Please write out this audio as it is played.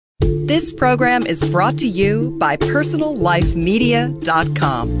This program is brought to you by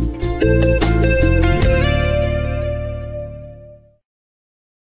PersonalLifeMedia.com.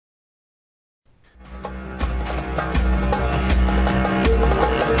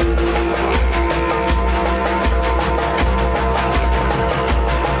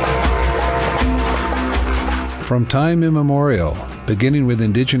 From time immemorial, beginning with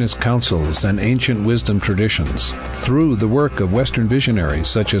indigenous councils and ancient wisdom traditions, through the work of Western visionaries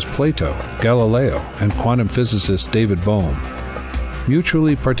such as Plato, Galileo, and quantum physicist David Bohm,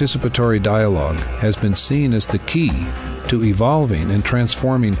 mutually participatory dialogue has been seen as the key to evolving and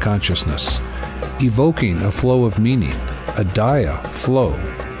transforming consciousness, evoking a flow of meaning, a daya flow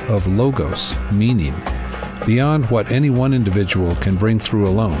of logos, meaning, beyond what any one individual can bring through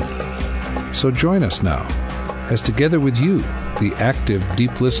alone. So join us now, as together with you, the active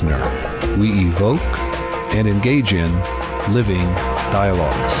deep listener, we evoke and engage in living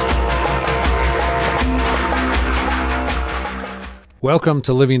dialogues. Welcome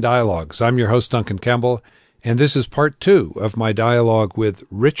to Living Dialogues. I'm your host, Duncan Campbell, and this is part 2 of my dialogue with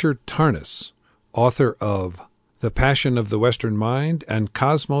Richard Tarnas, author of The Passion of the Western Mind and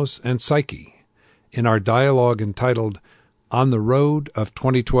Cosmos and Psyche, in our dialogue entitled On the Road of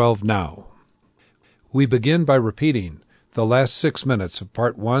 2012 Now. We begin by repeating the last 6 minutes of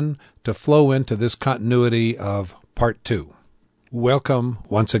Part 1 to flow into this continuity of Part 2. Welcome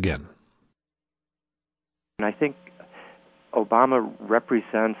once again. And I think Obama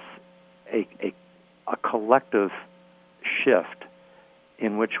represents a collective shift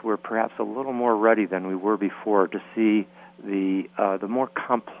in which we're perhaps a little more ready than we were before to see the more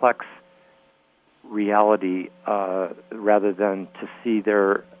complex reality rather than to see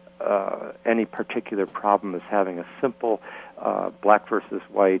any particular problem as having a simple black versus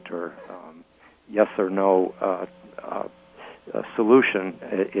white or yes or no solution.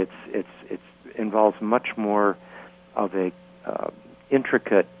 It involves much more of a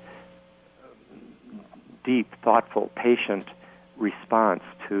intricate, deep, thoughtful, patient response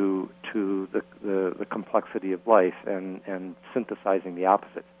to the complexity of life and synthesizing the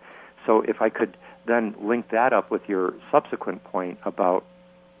opposites. So if I could then link that up with your subsequent point about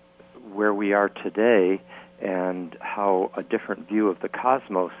where we are today and how a different view of the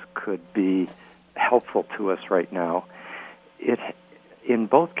cosmos could be helpful to us right now. In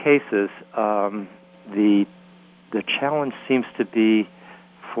both cases, the challenge seems to be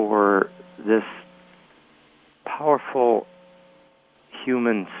for this powerful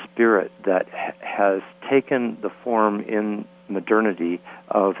human spirit that has taken the form in modernity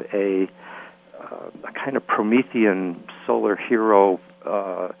of a kind of Promethean solar hero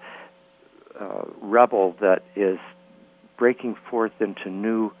rebel that is breaking forth into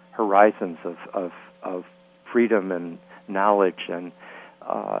new horizons of freedom and knowledge and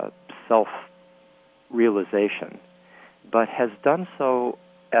self-realization, but has done so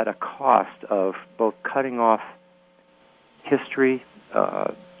at a cost of both cutting off history,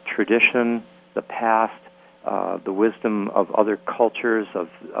 tradition, the past, the wisdom of other cultures, of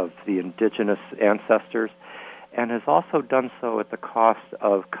the indigenous ancestors, and has also done so at the cost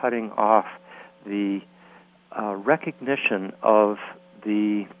of cutting off the recognition of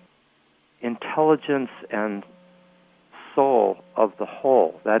the intelligence and soul of the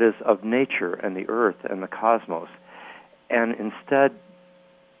whole, that is, of nature and the earth and the cosmos, and instead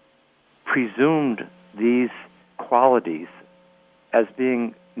presumed these qualities as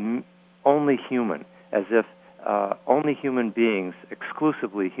being only human, as if only human beings,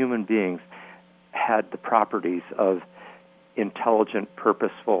 exclusively human beings, had the properties of intelligent,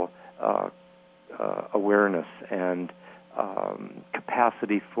 purposeful awareness and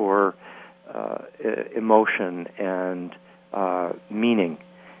capacity for emotion and meaning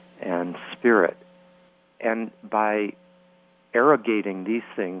and spirit. And by arrogating these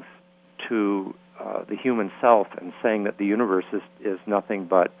things to the human self and saying that the universe is nothing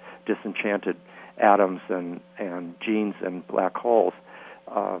but disenchanted atoms and genes and black holes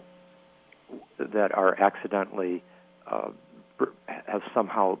that are accidentally have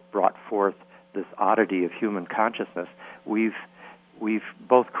somehow brought forth this oddity of human consciousness, we've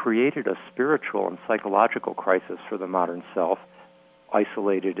both created a spiritual and psychological crisis for the modern self,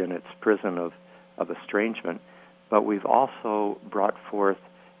 isolated in its prison of estrangement, but we've also brought forth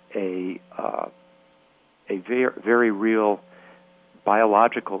a very, very real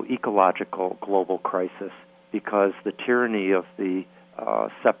biological, ecological global crisis, because the tyranny of the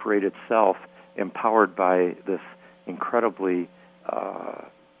separated self, empowered by this incredibly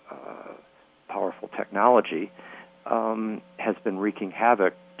powerful technology, has been wreaking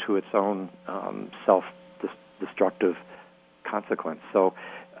havoc to its own self-destructive consequence. So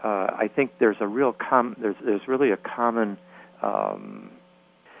I think there's a real there's really a common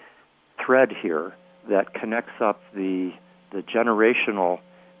thread here that connects up the generational,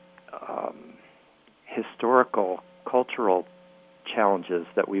 historical, cultural challenges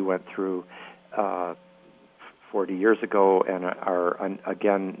that we went through 40 years ago and are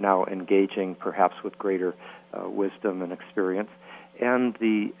again now engaging perhaps with greater wisdom and experience, and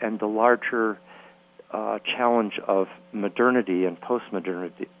the larger challenge of modernity and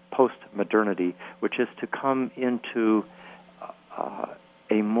postmodernity, which is to come into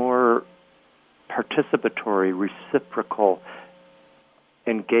a more participatory, reciprocal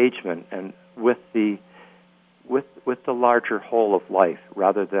engagement and with the larger whole of life,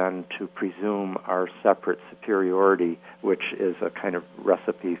 rather than to presume our separate superiority, which is a kind of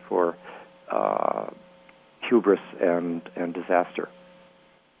recipe for hubris and disaster.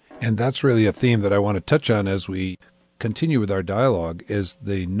 And that's really a theme that I want to touch on as we continue with our dialogue, is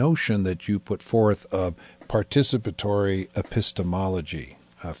the notion that you put forth of participatory epistemology,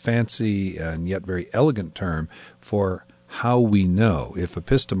 a fancy and yet very elegant term for how we know. If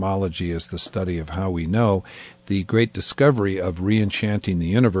epistemology is the study of how we know, the great discovery of re-enchanting the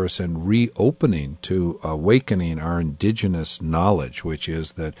universe and reopening to awakening our indigenous knowledge, which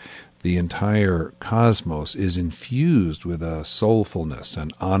is that the entire cosmos is infused with a soulfulness,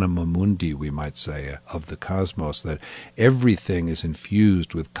 an anima mundi, we might say, of the cosmos, that everything is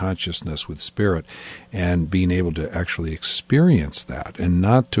infused with consciousness, with spirit, and being able to actually experience that, and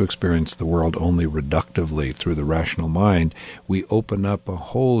not to experience the world only reductively through the rational mind. We open up a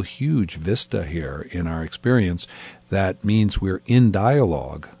whole huge vista here in our experience that means we're in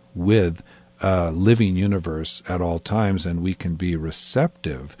dialogue with a living universe at all times, and we can be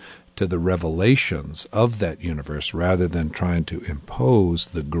receptive to the revelations of that universe rather than trying to impose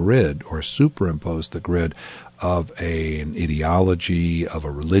the grid or superimpose the grid of an ideology, of a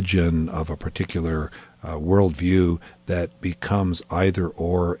religion, of a particular worldview that becomes either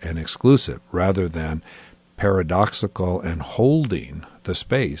or and exclusive, rather than paradoxical and holding the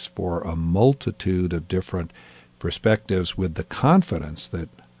space for a multitude of different perspectives with the confidence that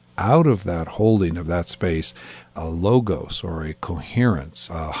out of that holding of that space, a logos or a coherence,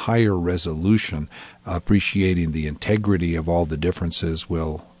 a higher resolution, appreciating the integrity of all the differences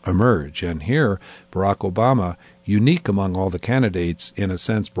will emerge. And here, Barack Obama, unique among all the candidates, in a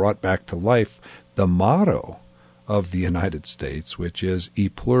sense brought back to life the motto of the United States, which is E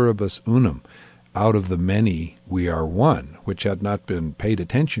pluribus unum, out of the many we are one, which had not been paid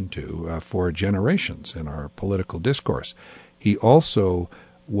attention to for generations in our political discourse. He also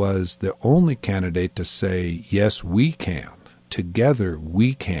was the only candidate to say, yes, we can. Together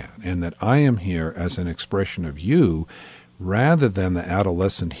we can. And that I am here as an expression of you, rather than the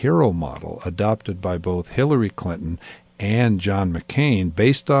adolescent hero model adopted by both Hillary Clinton and John McCain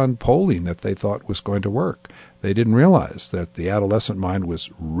based on polling that they thought was going to work. They didn't realize that the adolescent mind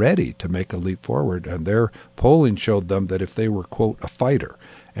was ready to make a leap forward, and their polling showed them that if they were, quote, a fighter,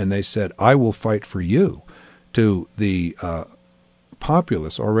 and they said, I will fight for you, to the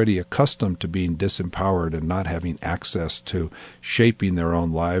populace already accustomed to being disempowered and not having access to shaping their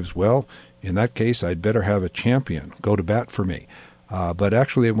own lives, well, in that case, I'd better have a champion go to bat for me. But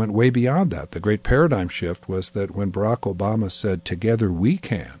actually it went way beyond that. The great paradigm shift was that when Barack Obama said, together we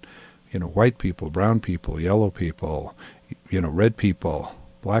can, white people, brown people, yellow people, red people,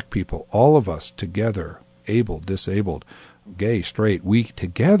 black people, all of us together, able, disabled, gay, straight, we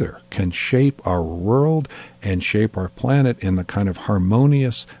together can shape our world and shape our planet in the kind of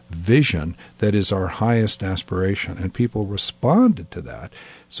harmonious vision that is our highest aspiration. And people responded to that.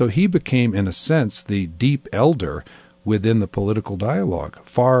 So he became, in a sense, the deep elder within the political dialogue,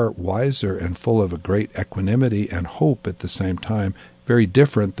 far wiser and full of a great equanimity and hope at the same time, very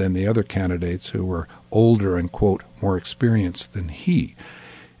different than the other candidates who were older and, quote, more experienced than he.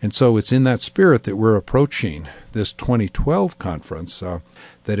 And so it's in that spirit that we're approaching this 2012 conference,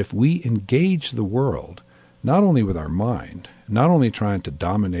 that if we engage the world, not only with our mind, not only trying to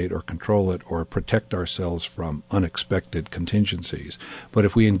dominate or control it or protect ourselves from unexpected contingencies, but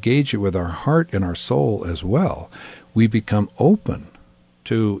if we engage it with our heart and our soul as well, we become open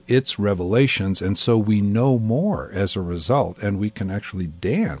to its revelations, and so we know more as a result, and we can actually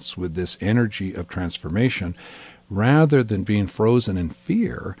dance with this energy of transformation rather than being frozen in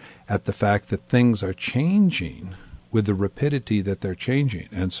fear at the fact that things are changing with the rapidity that they're changing.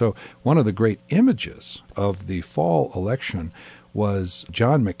 And so one of the great images of the fall election was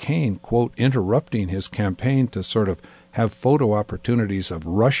John McCain, quote, interrupting his campaign to sort of have photo opportunities of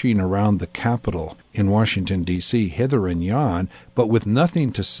rushing around the Capitol in Washington, D.C., hither and yon, but with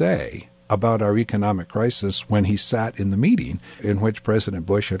nothing to say about our economic crisis when he sat in the meeting in which President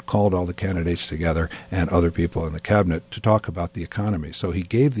Bush had called all the candidates together and other people in the cabinet to talk about the economy. So he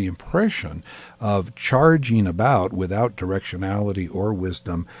gave the impression of charging about without directionality or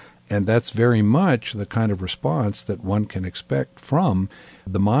wisdom, and that's very much the kind of response that one can expect from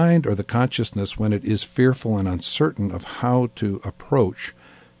the mind or the consciousness when it is fearful and uncertain of how to approach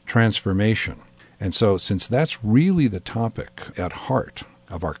transformation. And so since that's really the topic at heart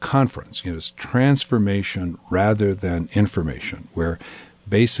of our conference, it's transformation rather than information. We're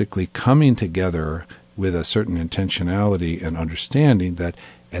basically coming together with a certain intentionality and understanding that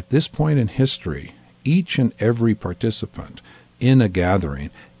at this point in history, each and every participant in a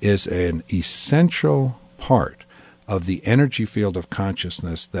gathering is an essential part of the energy field of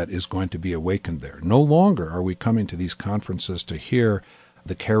consciousness that is going to be awakened there. No longer are we coming to these conferences to hear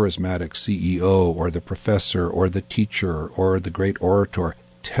the charismatic CEO or the professor or the teacher or the great orator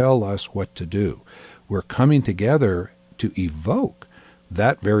tell us what to do. We're coming together to evoke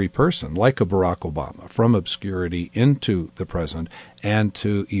that very person, like a Barack Obama, from obscurity into the present, and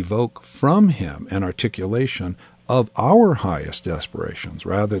to evoke from him an articulation of our highest aspirations,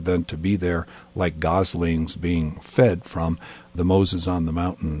 rather than to be there like goslings being fed from the Moses on the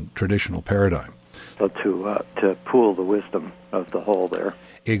Mountain traditional paradigm. So to pool the wisdom of the whole there.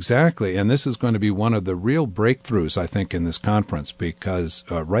 Exactly, and this is going to be one of the real breakthroughs, I think, in this conference, because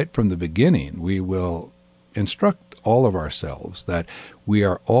right from the beginning, we will instruct all of ourselves that we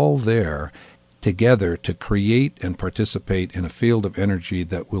are all there together to create and participate in a field of energy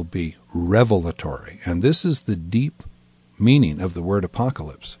that will be revelatory. And this is the deep meaning of the word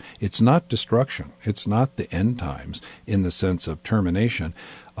apocalypse. It's not destruction. It's not the end times in the sense of termination.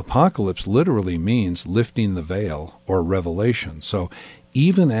 Apocalypse literally means lifting the veil or revelation. So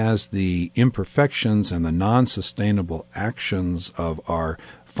even as the imperfections and the non-sustainable actions of our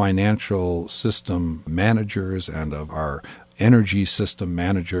financial system managers and of our energy system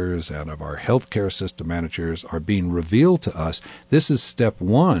managers and of our healthcare system managers are being revealed to us, this is step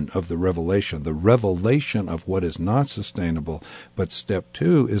one of the revelation of what is not sustainable. But step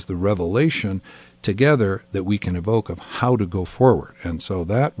two is the revelation together that we can evoke of how to go forward. And so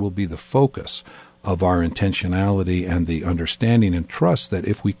that will be the focus of our intentionality and the understanding and trust that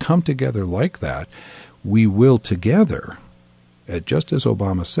if we come together like that, we will together, just as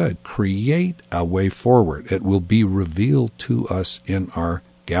Obama said, create a way forward. It will be revealed to us in our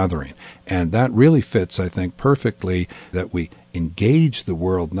gathering. And that really fits, I think, perfectly that we engage the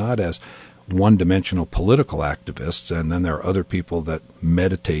world not as one-dimensional political activists, and then there are other people that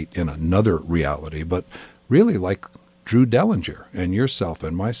meditate in another reality, but really like Drew Dellinger and yourself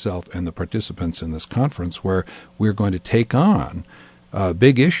and myself and the participants in this conference, where we're going to take on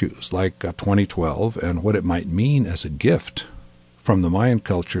big issues like 2012 and what it might mean as a gift from the Mayan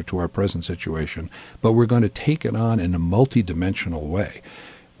culture to our present situation, but we're going to take it on in a multidimensional way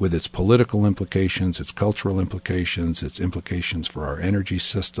with its political implications, its cultural implications, its implications for our energy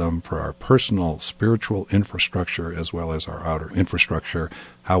system, for our personal spiritual infrastructure, as well as our outer infrastructure,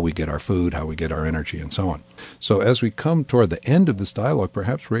 how we get our food, how we get our energy, and so on. So as we come toward the end of this dialogue,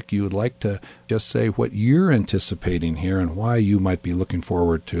 perhaps, Rick, you would like to just say what you're anticipating here and why you might be looking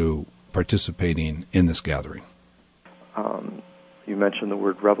forward to participating in this gathering. You mentioned the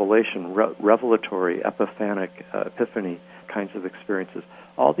word revelation, revelatory, epiphany kinds of experiences.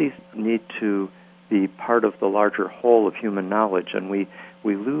 All these need to be part of the larger whole of human knowledge, and we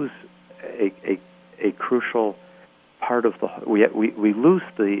lose a crucial part of the. We lose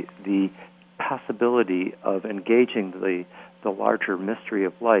the possibility of engaging the larger mystery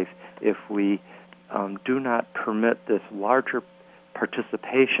of life if we do not permit this larger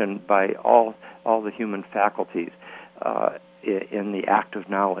participation by all the human faculties in the act of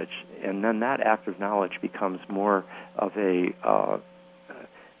knowledge, and then that act of knowledge becomes more of an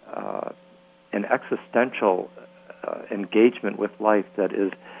existential engagement with life that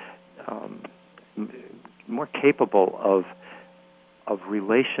is more capable of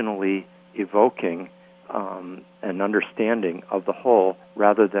relationally evoking an understanding of the whole,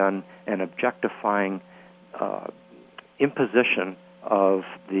 rather than an objectifying imposition of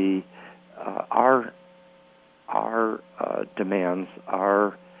our demands,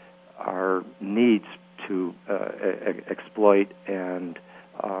 our needs to exploit and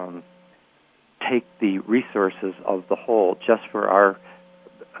take the resources of the whole just for our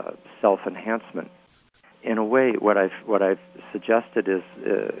self-enhancement. In a way, what I've suggested is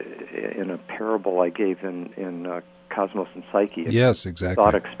in a parable I gave in Cosmos and Psyche. Yes, exactly.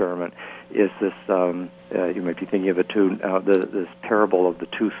 Thought experiment is this, you might be thinking of it too, this parable of the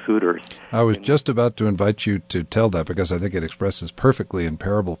two suitors. I was just about to invite you to tell that, because I think it expresses perfectly in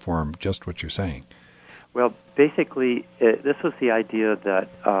parable form just what you're saying. Well, basically, this was the idea that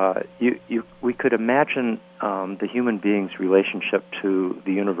we could imagine the human being's relationship to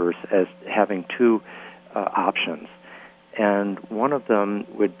the universe as having two options. And one of them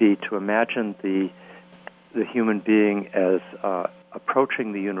would be to imagine the human being as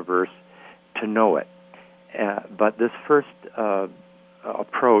approaching the universe to know it. But this first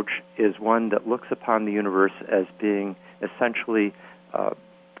approach is one that looks upon the universe as being essentially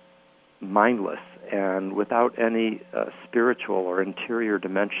mindless and without any spiritual or interior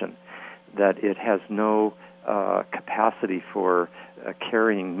dimension, that it has no capacity for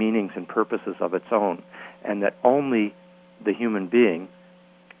carrying meanings and purposes of its own, and that only the human being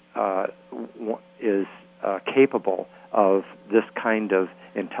is capable of this kind of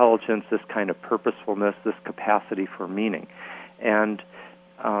intelligence, this kind of purposefulness, this capacity for meaning. And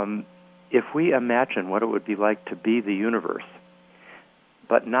if we imagine what it would be like to be the universe,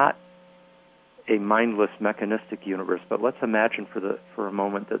 but not a mindless, mechanistic universe, but let's imagine for a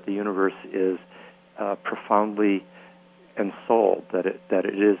moment that the universe is profoundly ensouled, that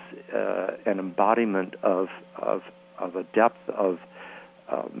it is an embodiment of a depth of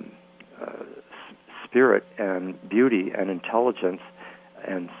spirit and beauty and intelligence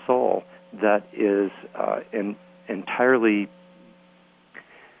and soul that is entirely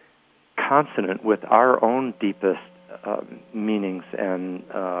consonant with our own deepest meanings and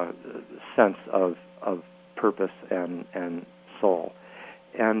sense of purpose and soul.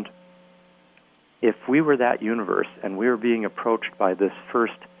 And if we were that universe and we were being approached by this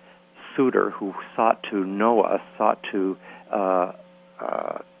first suitor who sought to know us, sought to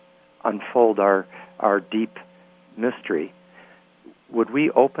unfold our deep mystery, would we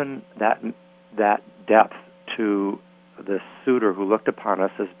open that depth to this suitor who looked upon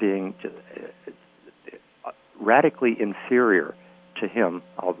us as being radically inferior to him?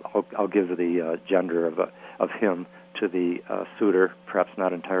 I'll give the gender of him to the suitor, perhaps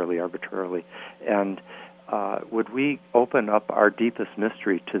not entirely arbitrarily. And would we open up our deepest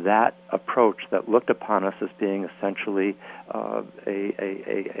mystery to that approach that looked upon us as being essentially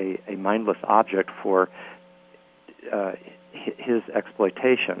a mindless object for his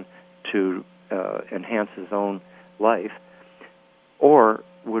exploitation to enhance his own life? Or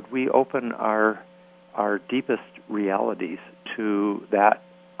would we open our deepest realities to that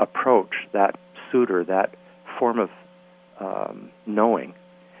approach, that suitor, that form of knowing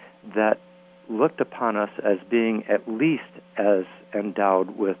that looked upon us as being at least as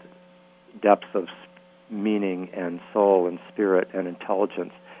endowed with depths of meaning and soul and spirit and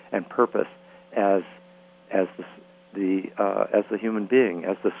intelligence and purpose as the human being,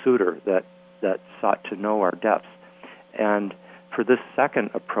 as the suitor that sought to know our depths? And for this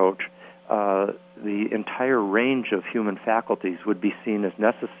second approach, the entire range of human faculties would be seen as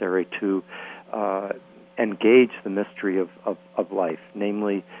necessary to engage the mystery of life,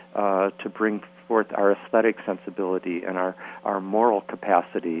 namely to bring forth our aesthetic sensibility and our moral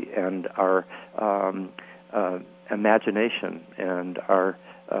capacity and our imagination and our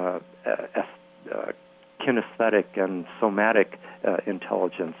kinesthetic and somatic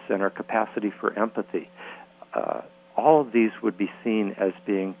intelligence and our capacity for empathy. All of these would be seen as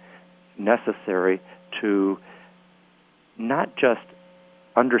being necessary to not just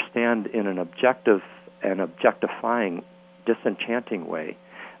understand in an objective and objectifying, disenchanting way,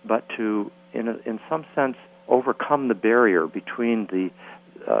 but to, in some sense, overcome the barrier between the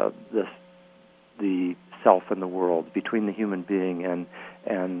self and the world, between the human being and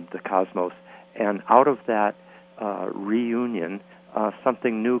the cosmos. And out of that reunion,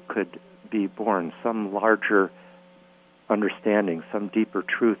 something new could be born, some larger understanding, some deeper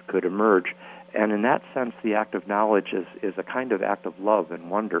truth could emerge. And in that sense, the act of knowledge is a kind of act of love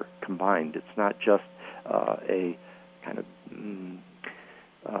and wonder combined. It's not just a kind of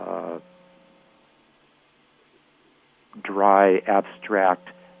dry, abstract,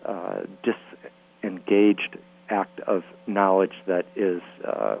 disengaged act of knowledge that is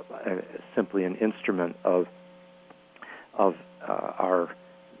simply an instrument of our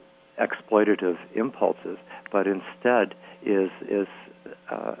exploitative impulses, but instead is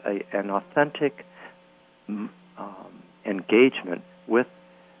an authentic engagement with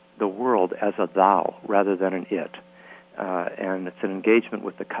the world as a thou rather than an it. And it's an engagement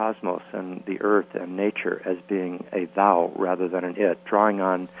with the cosmos and the earth and nature as being a thou rather than an it, drawing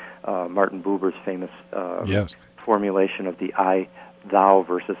on Martin Buber's famous Yes. formulation of the I-thou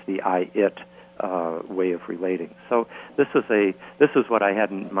versus the I-it way of relating. So this is what I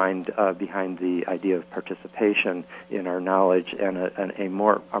had in mind behind the idea of participation in our knowledge, and a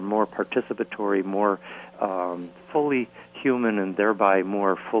more participatory, more fully human, and thereby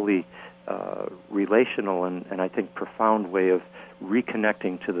more fully relational, and I think profound way of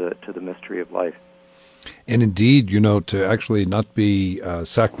reconnecting to the mystery of life. And indeed, to actually not be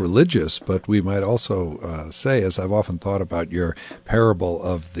sacrilegious, but we might also say, as I've often thought about your parable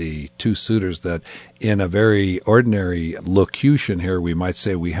of the two suitors, that in a very ordinary locution here, we might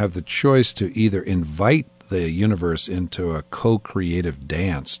say we have the choice to either invite the universe into a co-creative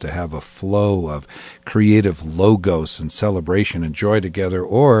dance, to have a flow of creative logos and celebration and joy together,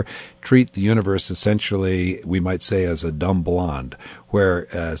 or treat the universe essentially, we might say, as a dumb blonde,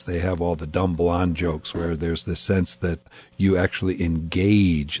 whereas they have all the dumb blonde jokes where there's this sense that you actually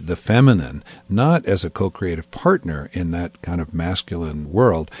engage the feminine, not as a co-creative partner in that kind of masculine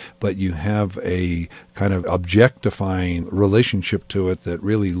world, but you have a kind of objectifying relationship to it that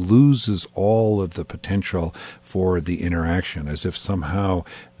really loses all of the potential for the interaction, as if somehow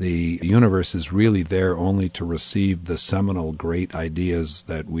the universe is really there only to receive the seminal great ideas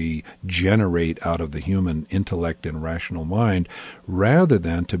that we generate out of the human intellect and rational mind, rather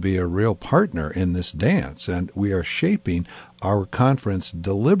than to be a real partner in this dance. And we are shaping our conference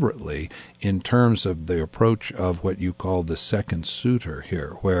deliberately in terms of the approach of what you call the second suitor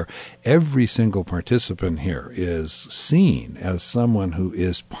here, where every single participant here is seen as someone who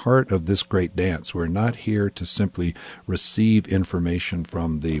is part of this great dance. We're not here to simply receive information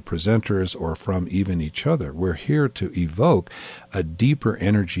from the presenters or from even each other. We're here to evoke a deeper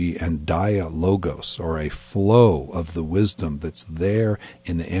energy and dialogos, or a flow of the wisdom that's there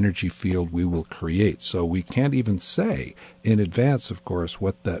in the energy field we will create. So we can't even say in advance, of course,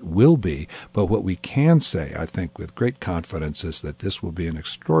 what that will be, but what we can say, I think, with great confidence, is that this will be an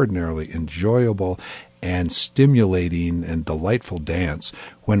extraordinarily enjoyable and stimulating and delightful dance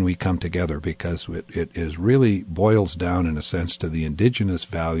when we come together, because it is really boils down, in a sense, to the indigenous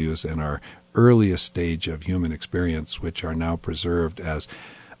values in our earliest stage of human experience, which are now preserved as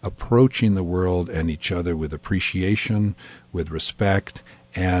approaching the world and each other with appreciation, with respect,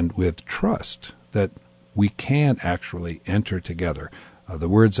 and with trust that we can actually enter together. The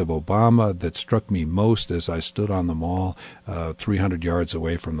words of Obama that struck me most as I stood on the Mall 300 yards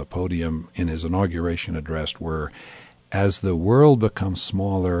away from the podium in his inauguration address were, "As the world becomes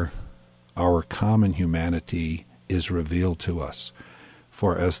smaller, our common humanity is revealed to us.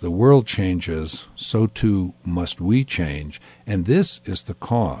 For as the world changes, so too must we change, and this is the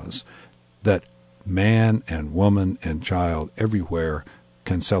cause that man and woman and child everywhere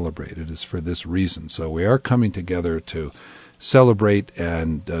can celebrate. It is for this reason." So we are coming together to celebrate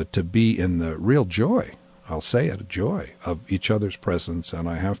and to be in the real joy, I'll say it, joy of each other's presence. And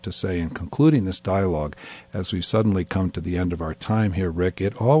I have to say, in concluding this dialogue, as we suddenly come to the end of our time here, Rick,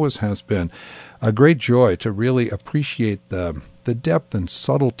 it always has been a great joy to really appreciate the depth and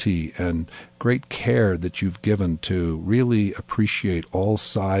subtlety and great care that you've given to really appreciate all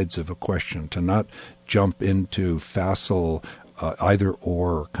sides of a question, to not jump into facile either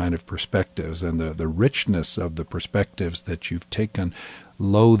or kind of perspectives, and the richness of the perspectives that you've taken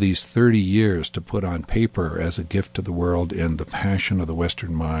these 30 years to put on paper as a gift to the world in The Passion of the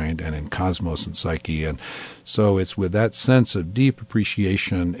Western Mind and in Cosmos and Psyche. And so it's with that sense of deep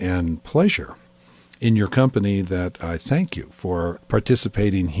appreciation and pleasure in your company that I thank you for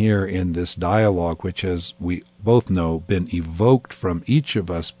participating here in this dialogue, which, as we both know, been evoked from each of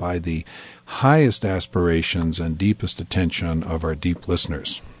us by the highest aspirations and deepest attention of our deep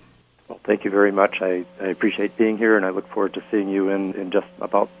listeners. Well, thank you very much. I appreciate being here, and I look forward to seeing you in just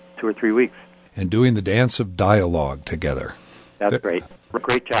about 2 or 3 weeks. And doing the dance of dialogue together. That's great.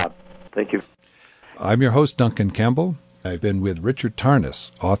 Great job. Thank you. I'm your host, Duncan Campbell. I've been with Richard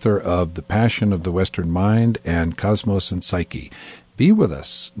Tarnas, author of The Passion of the Western Mind and Cosmos and Psyche. Be with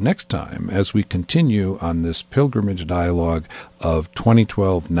us next time as we continue on this pilgrimage dialogue of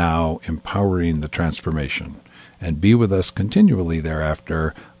 2012 Now, Empowering the Transformation. And be with us continually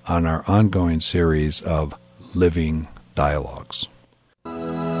thereafter on our ongoing series of Living Dialogues.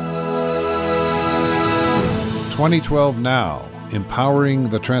 2012 Now, Empowering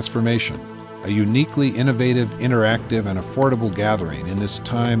the Transformation. A uniquely innovative, interactive, and affordable gathering in this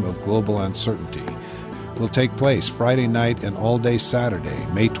time of global uncertainty will take place Friday night and all day Saturday,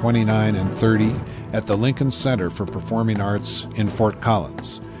 May 29 and 30, at the Lincoln Center for Performing Arts in Fort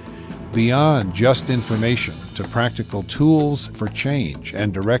Collins. Beyond just information to practical tools for change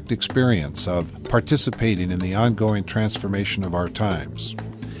and direct experience of participating in the ongoing transformation of our times.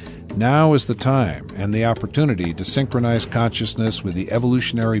 Now is the time and the opportunity to synchronize consciousness with the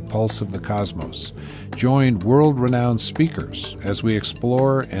evolutionary pulse of the cosmos. Join world-renowned speakers as we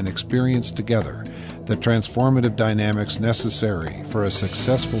explore and experience together the transformative dynamics necessary for a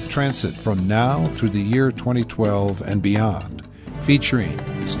successful transit from now through the year 2012 and beyond. Featuring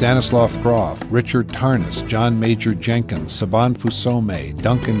Stanislav Grof, Richard Tarnas, John Major Jenkins, Saban Fusome,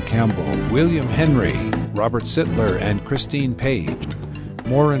 Duncan Campbell, William Henry, Robert Sittler, and Christine Page.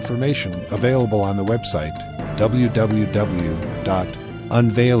 More information available on the website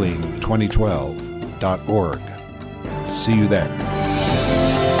www.unveiling2012.org. See you there.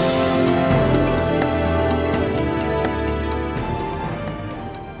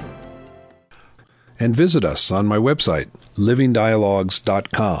 And visit us on my website,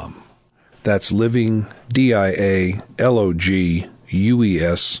 livingdialogues.com. That's living,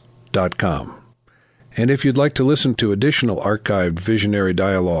 DIALOGUES.com. And if you'd like to listen to additional archived visionary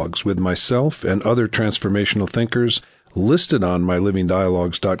dialogues with myself and other transformational thinkers listed on my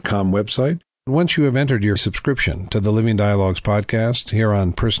livingdialogues.com website, once you have entered your subscription to the Living Dialogues podcast here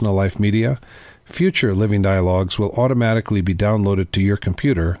on Personal Life Media, future Living Dialogues will automatically be downloaded to your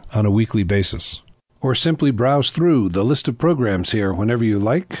computer on a weekly basis. Or simply browse through the list of programs here whenever you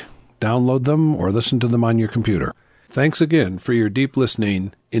like, download them, or listen to them on your computer. Thanks again for your deep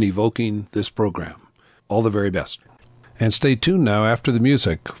listening in evoking this program. All the very best. And stay tuned now after the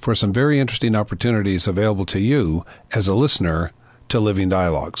music for some very interesting opportunities available to you as a listener to Living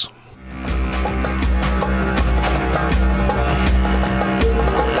Dialogues.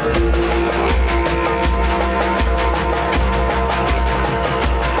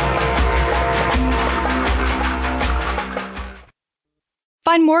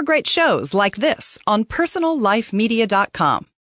 Find more great shows like this on PersonalLifeMedia.com.